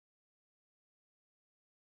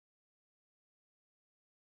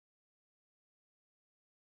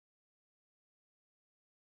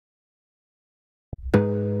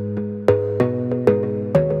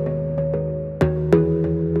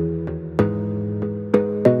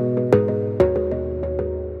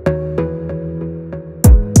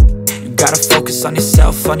focus on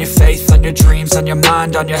yourself, on your faith, on your dreams, on your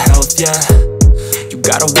mind, on your health, yeah. You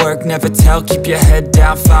gotta work, never tell, keep your head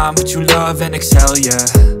down, find what you love and excel, yeah.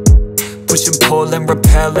 Push and pull and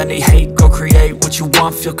repel any hate, go create what you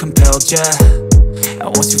want, feel compelled, yeah.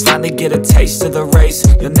 And once you finally get a taste of the race,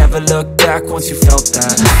 you'll never look back once you felt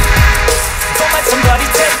that. Don't let somebody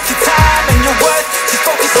take your time and your worth, just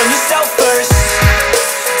focus on yourself first.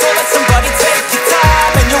 Don't let somebody take your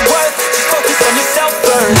time and your worth, just focus on yourself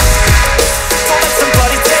first. Don't let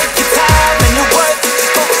somebody take your time and your worth,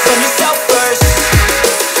 just focus on yourself first.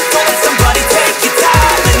 Don't let somebody take your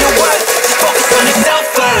time and your worth, just focus on yourself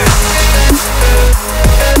first.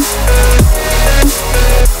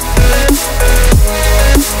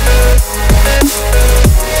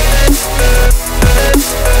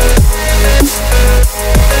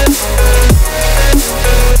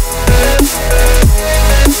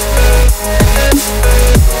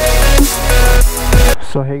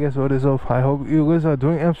 So hey guys, what is up? I hope you guys are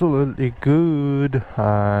doing absolutely good,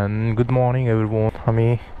 and good morning everyone.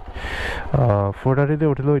 Ami 4:30 te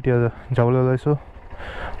uthilo, etia jabole olaisu.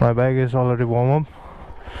 My bag is already warm up.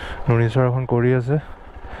 Nunisar ekhon kori ase.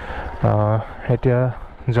 Etia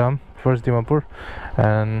jam first Dimapur,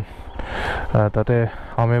 and tate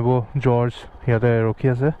Amebo George yate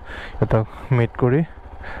rokhi ase. Eta meet kori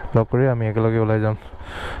log kori ami ekeloge olai jam.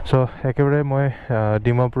 So ekebare moi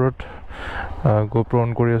Dimapurot GoPro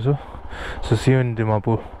on kori asu. So see you in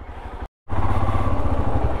Dimapur.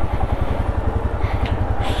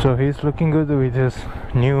 So he's looking good with his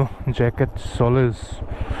new jacket, Solis.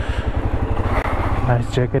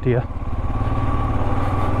 Nice jacket here.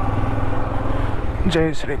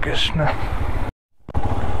 Jai Sri Krishna.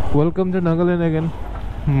 Welcome to Nagaland again.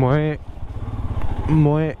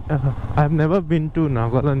 I've never been to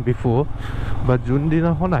Nagaland before, but June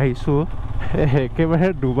dinahon aisu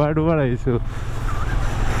ekebare dubar aisu,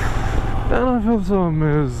 and I feel so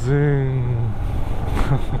amazing.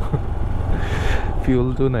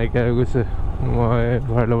 Fuel to naika goise moi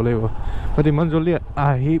bhar labo laibo, but iman joldi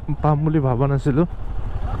ahi pam boli bhaba nasilu.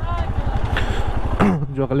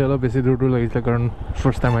 Jokali ola besi dur lagisile karon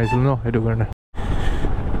first time aisil no, etu karone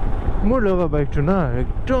মোৰ লগা বাইকটো না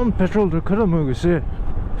একদম পেট্ৰলটো খতম হৈ গৈছে,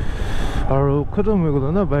 আৰু খতম হৈ গ'ল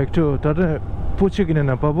না বাইকটো, তাতে পুছি কিনে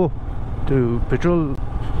নাপাব। তো পেট্ৰল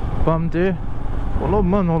পাম্পতে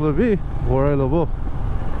অলপমান হ'লেবি ভৰাই ল'ব।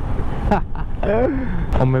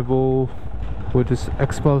 Amebo with his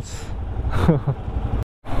X-Pulse.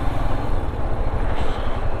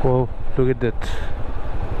 Whoa, look at that.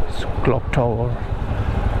 It's a clock tower.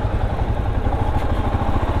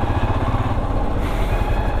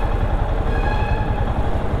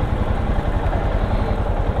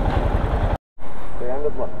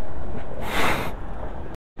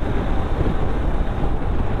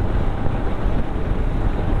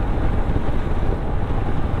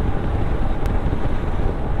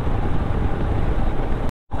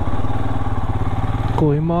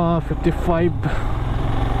 Kohima 55.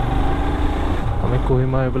 আমি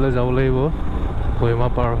Kohima এবেলে যাব লাগিব, Kohima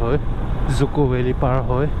পাৰ হয়, Zuko Valley পাৰ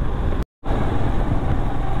হয়।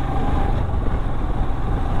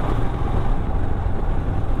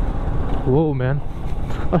 Whoa man.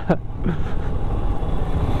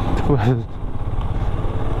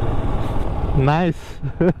 Nice.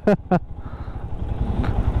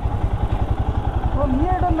 From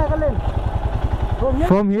here to Nagaland.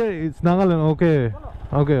 From here it's Nagaland. Okay.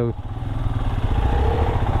 Okay.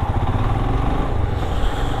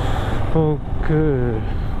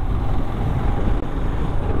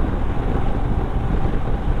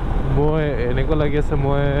 মই এনেকুৱা লাগি আছে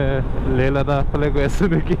মই লে লাডাখ ফালে গৈ আছো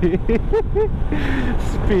নেকি।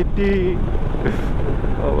 Spiti.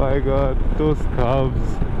 Oh my god, those curves.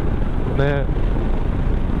 মানে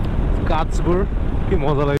কাটছবোৰ কি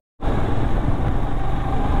মজা লাগে।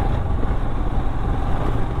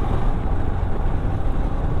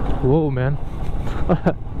 Whoa man.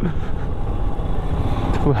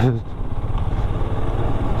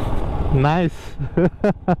 Nice.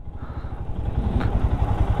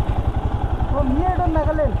 From here to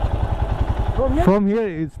Nagaland. From here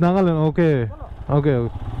it's Nagaland. Okay. Okay.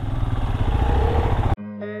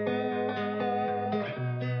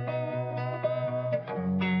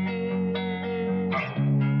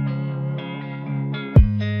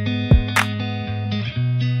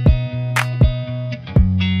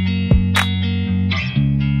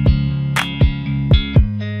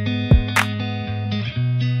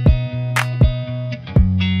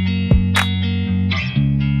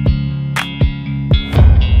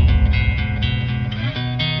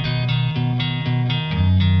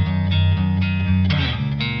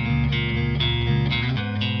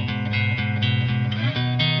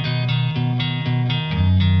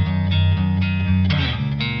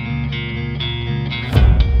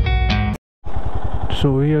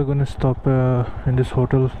 So we are gonna stop in this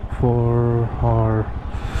hotel for our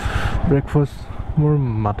breakfast. More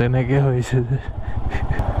mutton again.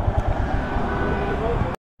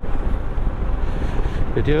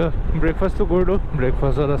 এতিয়া ব্ৰেকফাষ্টটো কৰিলোঁ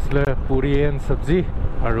ব্ৰেকফাষ্টত আছিলে পুৰি and চব্জি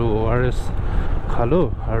আৰু ORS খালোঁ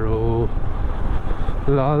আৰু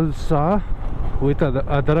লাল চাহ উইথ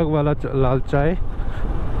আদৰকৱালা লাল চাই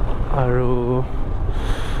আৰু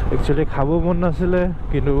একচুৱেলি খাব মন নাছিলে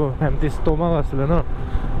কিন্তু এমটি ষ্টমাক আছিলে ন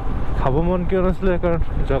খাব মন কিয় নাছিলে কাৰণ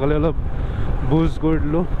জগালে অলপ বুজ কৰি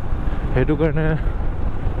দিলোঁ সেইটো কাৰণে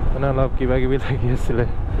মানে অলপ কিবা কিবি লাগি আছিলে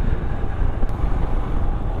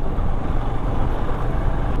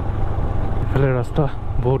এইফালে ৰাস্তা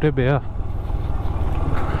বহুতে বেয়া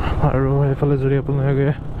আৰু এইফালে যদি আপোনালোকে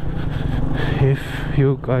if you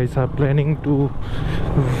guys are planning to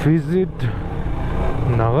visit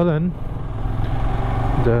Nagaland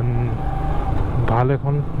then ভাল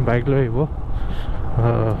এখন বাইক লৈ আহিব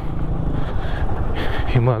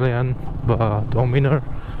Himalayan বা Dominar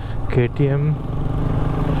KTM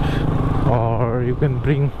or you can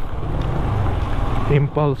bring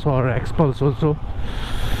Impulse or Xpulse also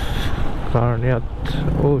car yet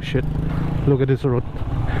oh shit look at this road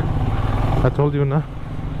I told you na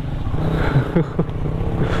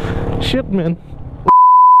shit man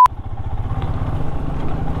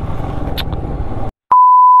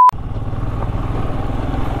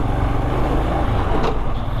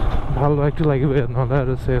ভাল বাইকটো লাগিব নহ'লে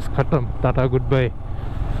আৰু চেছ খতম tata goodbye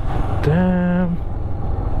damn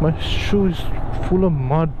my shoe is full of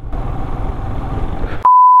mud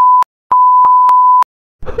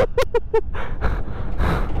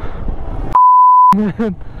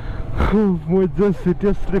man মই just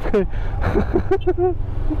serious slip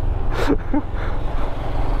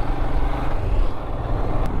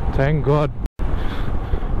thank god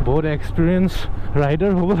বহুত experience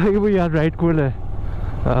rider হ'ব লাগিব ইয়াত ৰাইড কৰিলে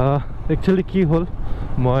একচুৱেলি কি হ'ল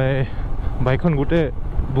মই বাইকখন গোটেই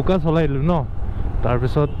বোকা চলাইলোঁ ন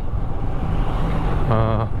তাৰপিছত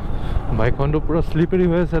বাইকখনটো পুৰা স্লিপাৰী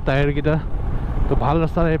হৈ আছে টায়াৰকেইটা তো ভাল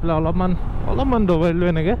ৰাস্তাত আহি পেলাই অলপমান দবাইলোঁ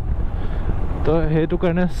এনেকৈ তো সেইটো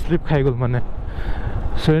কাৰণে স্লিপ খাই গ'ল মানে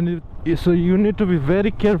so you need to be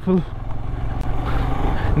very careful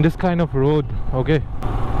in this kind of road okay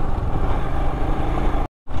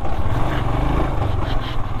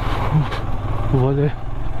what a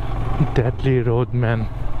deadly road man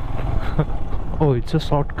oh it's a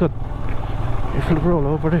shortcut if you roll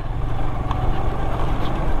over it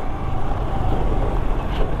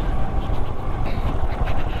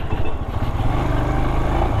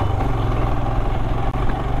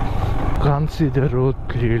can't see the road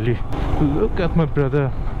clearly look at my brother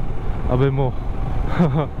Abemo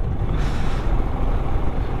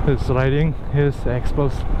he's riding his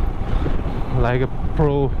Xpulse like a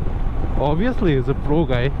pro obviously he's a pro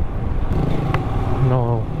guy now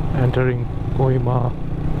entering Kohima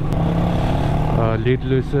lead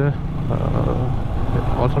loise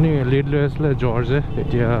also lead loise George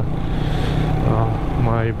etia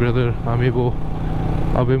my brother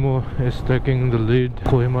Abemo is taking the lead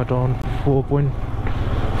Kohima town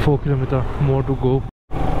 4.4 kilometer more to go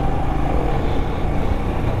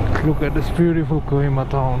look at this beautiful Kohima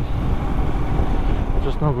town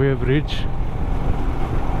just now we have reached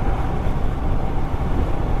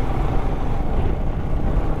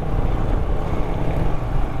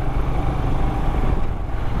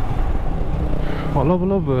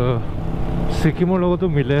অলপ সিকিমৰ লগতো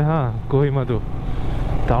মিলে হা কোহিমাটো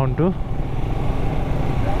টাউনটো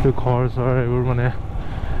ঘৰ চৰ এইবোৰ মানে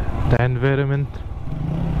the environment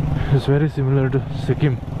is very similar to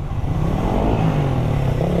Sikkim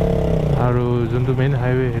আৰু যোনটো main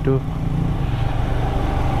highway সেইটো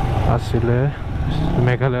আছিলে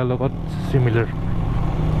মেঘালয়ৰ লগত সিমিলাৰ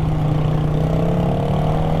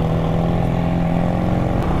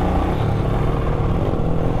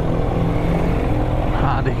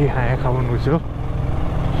দেখি হাঁহে খাব গৈছোঁ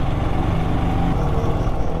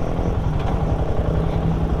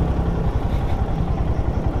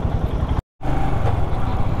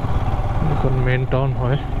এখন মেইন টাউন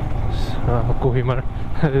হয় কোহিমাৰ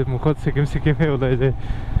মুখত ছিকিমে ওলাই যায়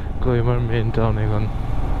কোহিমাৰ মেইন টাউন এখন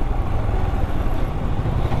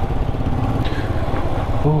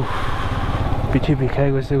পিঠি বিষাই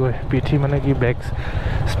গৈছেগৈ পিঠি মানে কি বেক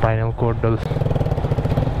স্পাইনেল কৰ্ডডাল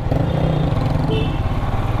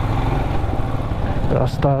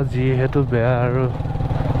ৰাস্তা যিহেতু বেয়া আৰু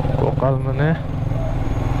কঁকাল মানে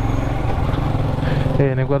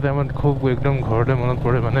এনেকুৱা টাইমত খুব একদম ঘৰতে মনত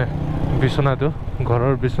পৰে মানে বিছনাটো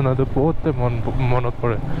ঘৰৰ বিছনাটো বহুতে মনত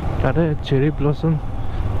পৰে তাতে চেৰি ব্লছম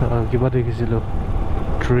কিবা দেখিছিলোঁ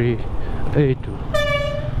ট্ৰী এইটো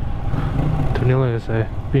ধুনীয়া লাগে চাই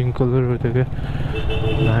পিংক কালাৰ হৈ থাকে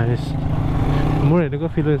নাইচ মোৰ এনেকুৱা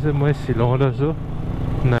ফিল হৈছে মই শ্বিলঙত আছোঁ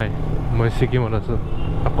নাই মই ছিকিমত আছোঁ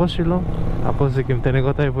আকৌ শ্বিলং আকৌ ছিকিম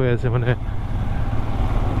তেনেকুৱা টাইপ হৈ আছে মানে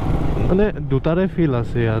দুটাৰে ফিল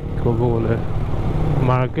আছে ইয়াত ক'ব গ'লে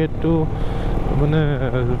মাৰ্কেটটো মানে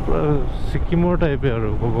পুৰা ছিকিমৰ টাইপে আৰু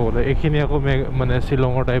ক'ব গ'লে এইখিনি আকৌ মানে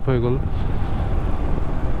শ্বিলঙৰ টাইপ হৈ গ'ল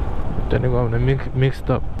তেনেকুৱা মানে mixed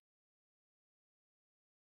up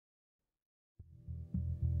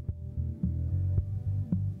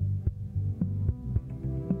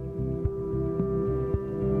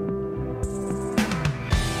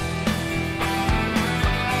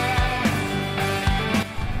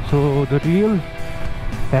So the real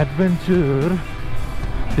adventure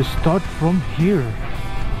starts from here.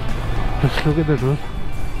 Just look at the road.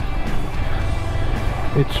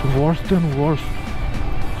 It's worse than worse.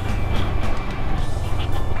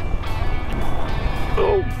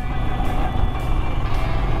 Oh.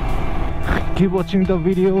 Keep watching the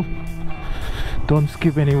video. Don't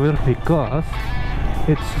skip anywhere because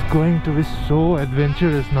it's going to be so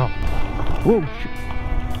adventurous now. Oh shit.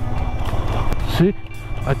 See?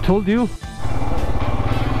 I told you.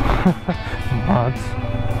 Mods.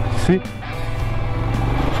 See?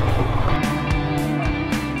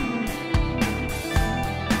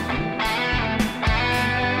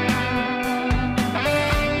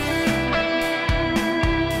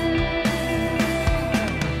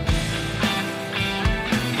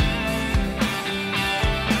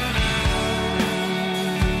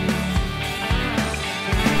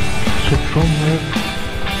 So from here,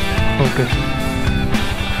 okay.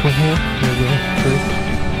 From here, we're going straight.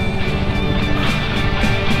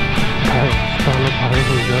 Stall of high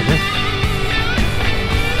हो जाए.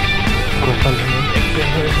 Koppal में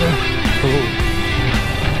extend हो जाए. तो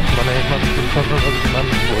मैंने एक बार दूसरा problem man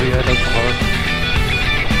वो यार था.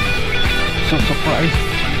 So surprised.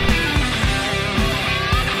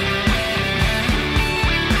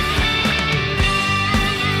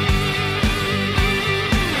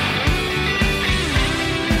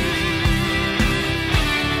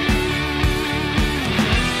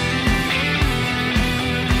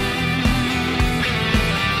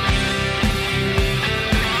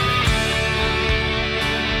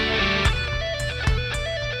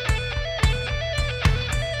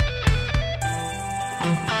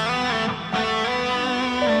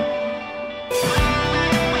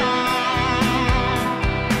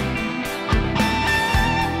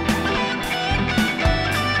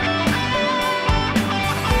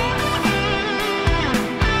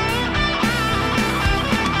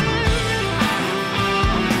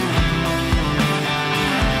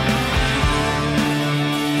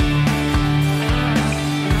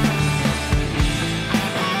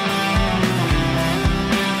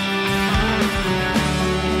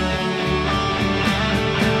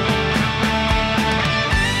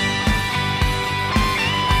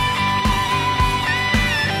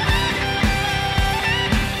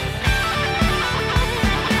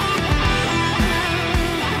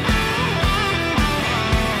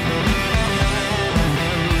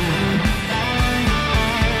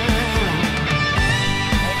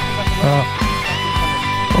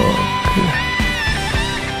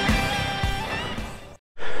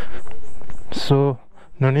 So,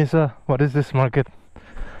 Nonisa, what is this market?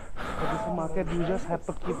 So this market, you just have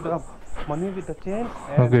to keep the money with the change,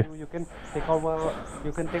 and Okay. you can take over.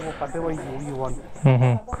 You can take whatever you want.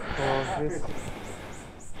 So this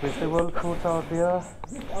vegetable fruits are there.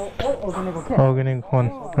 Organic, okay. Organic one.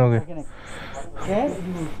 Okay. And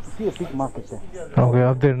you see a big market there. Okay,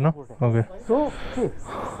 up there, no? Okay. So, see,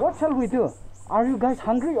 what shall we do? Are you guys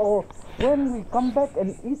hungry, or when we come back and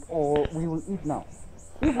eat, or we will eat now?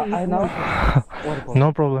 If we eat now, what about? No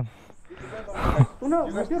problem.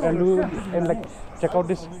 And like check out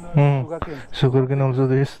this sugarcane. Sugarcane also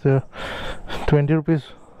there is there. 20 rupees.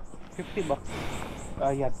 $50.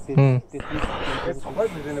 Yeah, this is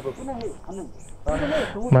quite reasonable.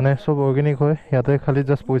 মানে সব organic হয় ইয়াতে খালি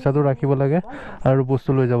just পয়সাটো রাখিব লাগে আৰু বস্তু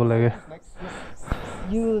লৈ যাব লাগে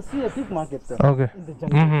You see a big market there. Okay. In the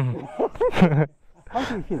jungle. How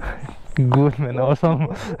do you feel? Good man, awesome.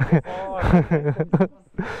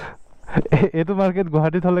 এইটো মার্কেট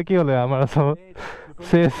গুৱাহাটীত হলে কি হলে আমাৰ সব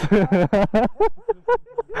শেষ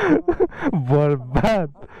বৰবাদ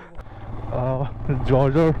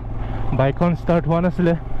জৰ্জৰ বাইকখন ষ্টাৰ্ট হোৱা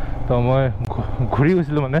নাছিলে তো মই ঘূৰি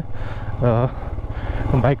গৈছিলোঁ মানে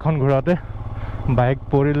বাইকখন ঘূৰাওঁতে বাইক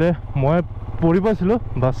পৰিলে মই পৰিব আছিলোঁ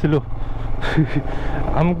বাচিলোঁ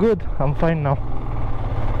I'm good, I'm fine now.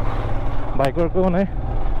 Biker ko nahi,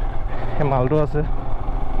 maldo ase.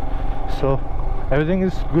 So everything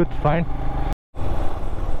is good, fine.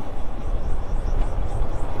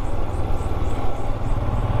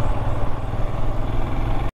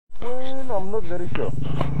 not very sure.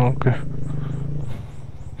 Okay.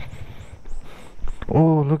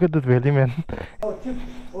 Oh, look at that valley, man. Oh, chip.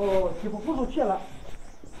 Oh, chip. Oh, chip.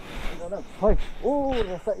 Hi. Oh,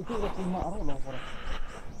 rasa itu rasa marah lah.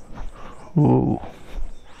 Oh.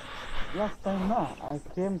 Last time na, I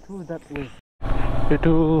came through that way.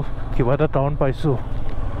 Itu kiba ta town paisu.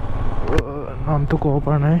 Naam to koh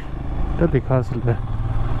par nai. Ta likha asile.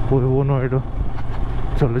 Poibo no etu.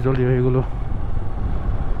 Joldi joldi hoye golo.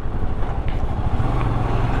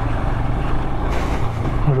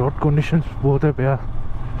 Road conditions both are bad.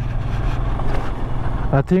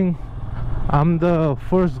 I think I'm the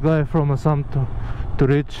first guy from Assam to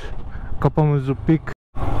reach Kapamedzü peak.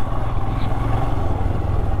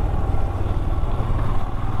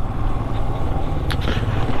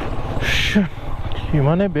 Shit,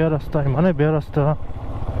 imane bad rasta.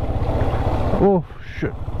 Oh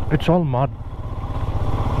shit, it's all mud.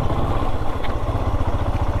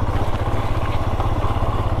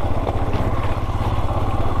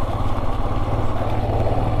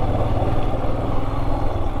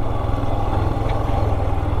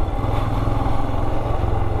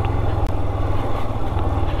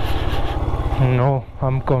 No,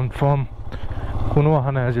 I'm confirmed. Kuno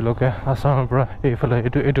aha nai ajiloke Assam pura efale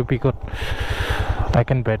etu peakot. I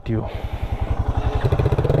can bet you.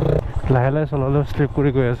 Lahe solale slip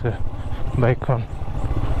kori goi ase bike kon.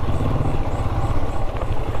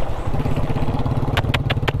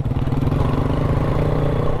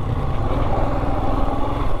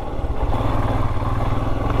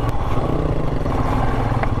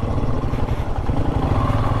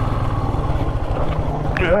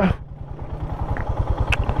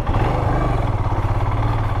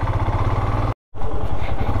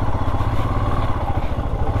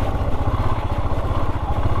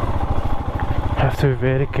 Have to be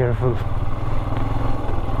very careful.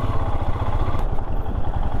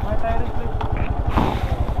 My tire is like.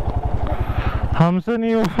 हमसे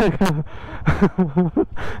नहीं हो पाएगा.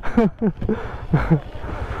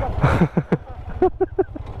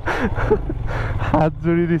 हाथ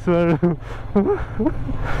जोड़ी this one.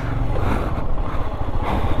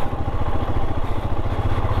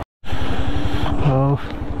 Oh,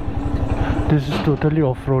 this is totally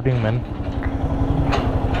off-roading, man.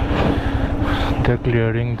 They're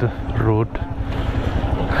clearing the road.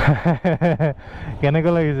 Kenaka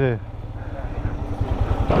lagise?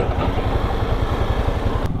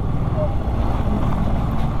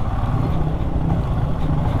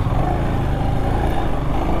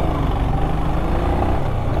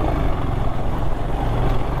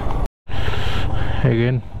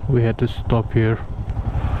 Again, we had to stop here.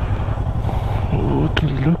 Oh,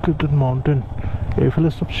 look at that mountain. I feel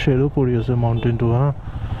like some shadow pori ase mountain too, huh?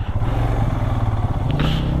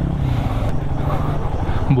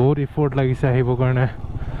 बहुत effort লাগিছে আহিব কাৰণে.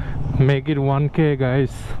 Make it 1K,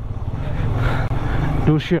 guys.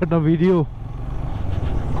 Do share the video.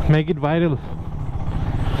 Make it viral.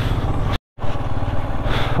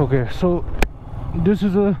 Okay, so this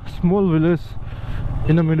is a small village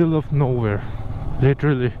in the middle of nowhere,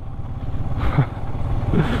 literally.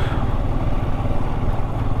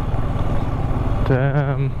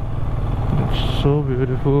 Damn, it's so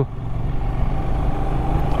beautiful.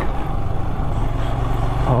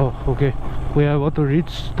 Oh, okay. We are about to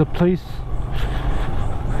reach the place.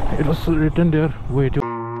 It was written there. Wait.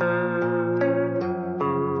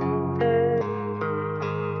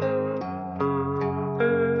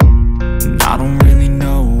 I don't really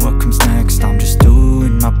know what comes next. I'm just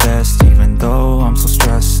doing my best, even though I'm so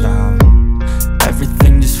stressed out.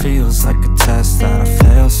 Everything just feels like a test that I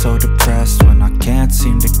fail, so depressed when I can't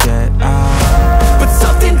seem to get out. But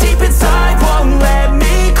something deep inside won't let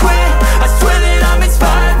me quit. I swear that I'm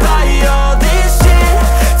inspired by all this shit.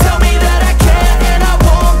 Tell me that I can and I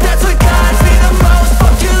won't. That's what guides me the most.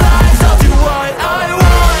 Fuck your lies, I'll do what I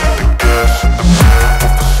want. The gas in the back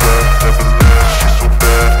of the set never left. She's so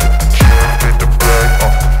bad that the chick made the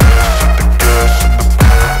brag. The gas in the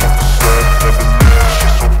back of the set never left.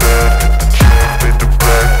 She's so bad that the chick made the brag.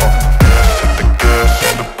 The gas in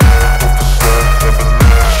the back of the set never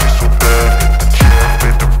left. She's so bad that the chick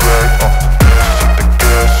made the brag. The gas in the back of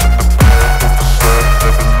the set never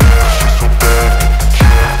left. She's so bad that the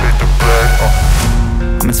chick made the brag.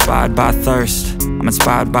 I'm inspired by thirst, I'm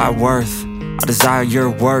inspired by worth. I desire your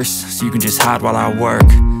worst, so you can just hide while I work.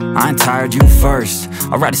 I ain't tired, you first.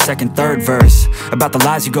 I'll write a second, third verse about the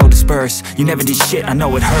lies you go disperse. You never did shit, I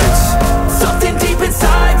know it hurts. Something deep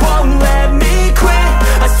inside won't let me quit.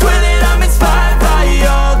 I swear that I'm inspired by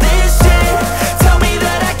all this shit. Tell me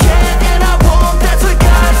that I can and I won't. That's what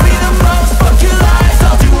guides me the most. Fuck your lies,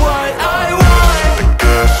 I'll do what I want. The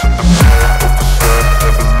gas in the back of the set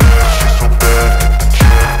never left. She's so bad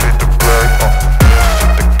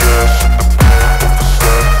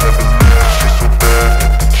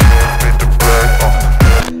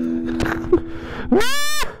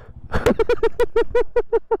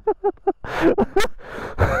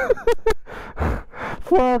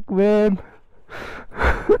Fuck, man.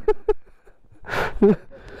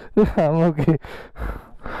 I'm okay.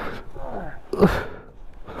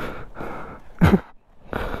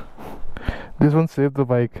 This one saved the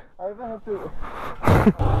bike. I even have to.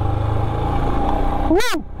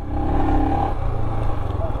 Woo!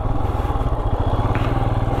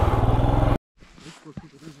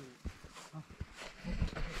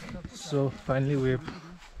 So finally we have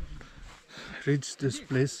reached this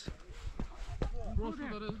place.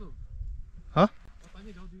 Huh?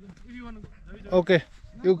 Okay,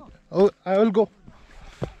 I will go.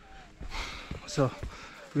 So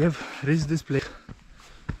we have reached this place.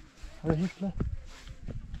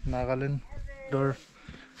 Nagaland or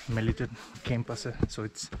militant campus, so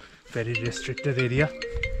it's very restricted area.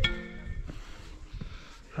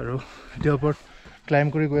 Hello, the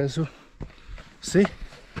climb kori goi asu. See,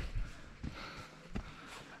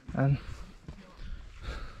 and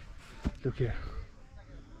look here.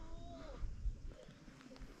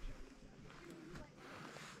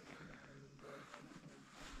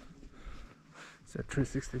 It's a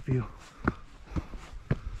 360 view.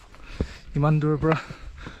 Iman dur pura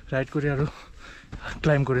ride kori aru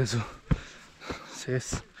climb kori asu.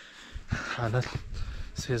 Ses halat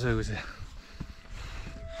ses hoi goise.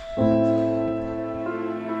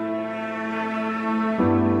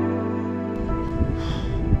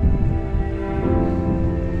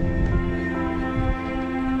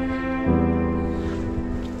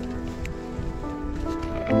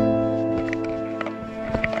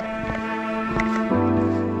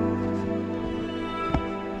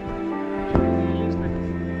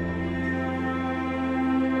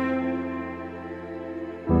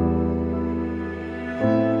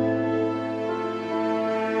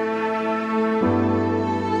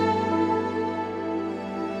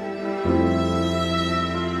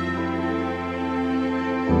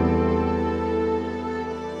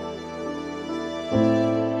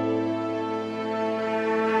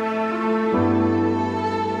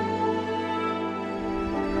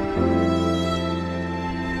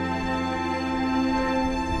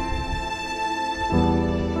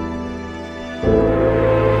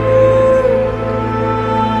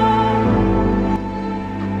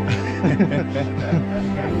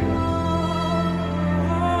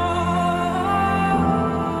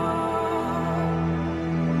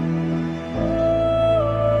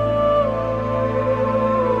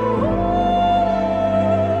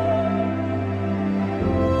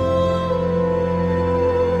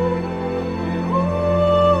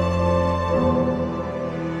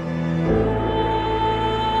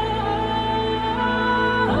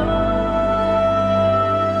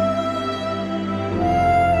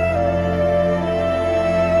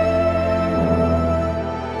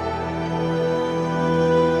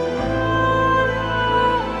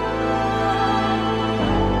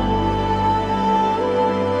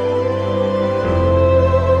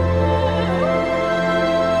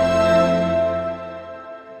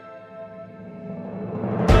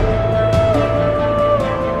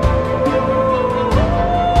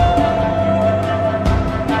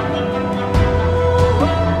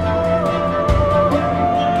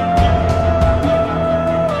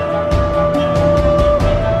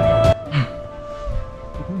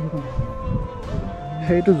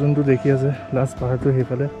 এইটো যোনটো দেখি আছে last পাহাৰটো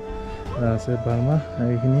সেইফালে আছে বাৰ্মা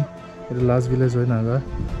এইখিনি এইটো last village হয় নাগা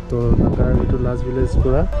তো নাগাৰ এইটো লাষ্ট ভিলেজ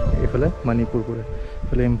পৰা এইফালে মণিপুৰ পৰে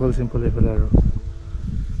এইফালে ইম্ফল চিম্পল এইফালে আৰু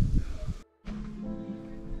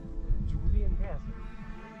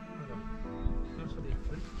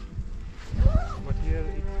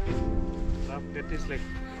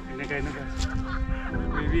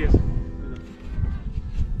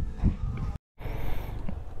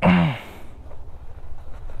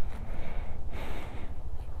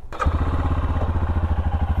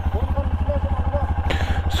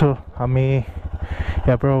So, আমি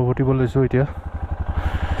ইয়াৰ পৰা উভতিব লৈছোঁ এতিয়া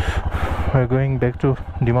we are going back to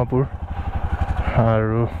Dimapur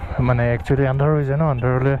আৰু মানে একচুৱেলি আন্ধাৰ হৈ যায় ন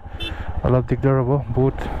আন্ধাৰ হ'লে অলপ দিগদাৰ হ'ব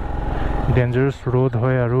বহুত ডেঞ্জাৰাছ ৰোড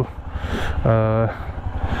হয় আৰু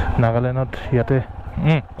নাগালেণ্ডত ইয়াতে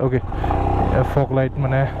অ'কে ফগ লাইট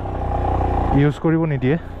মানে ইউজ কৰিব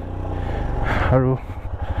নিদিয়ে আৰু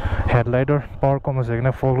হেডলাইটৰ পাৱাৰ কম আছে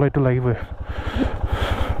সেইকাৰণে ফগ লাইটটো লাগিবই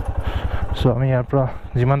So আমি ইয়াৰ পৰা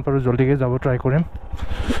যিমান পাৰো জলদিকে যাব ট্ৰাই কৰিম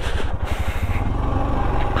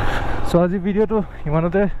So আজি ভিডিওটো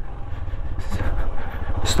ইমানতে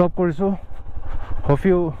stop কৰিছো hope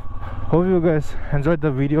you guys enjoyed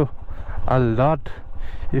the video a lot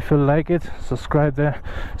if you like it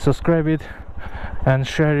subscribe it and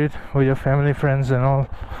share it with your family friends and all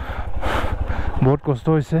বহুত কষ্ট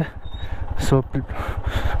হৈছে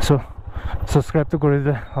সো subscribe to কৰি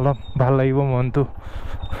দিলে অলপ ভাল লাগিব মনটো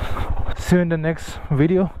see you in the next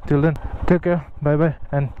video till then take care bye bye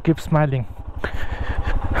and keep smiling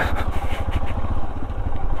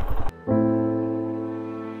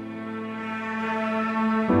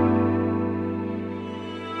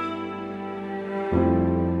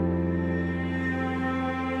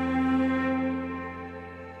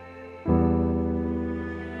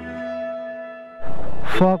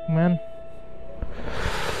fuck man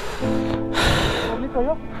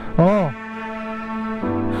oh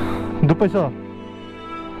paisa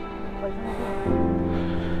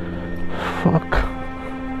fuck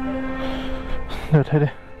that's it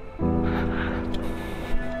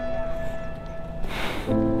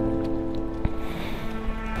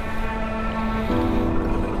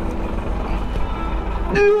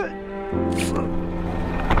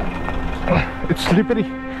it's slippery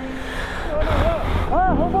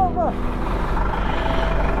Ah, hold on.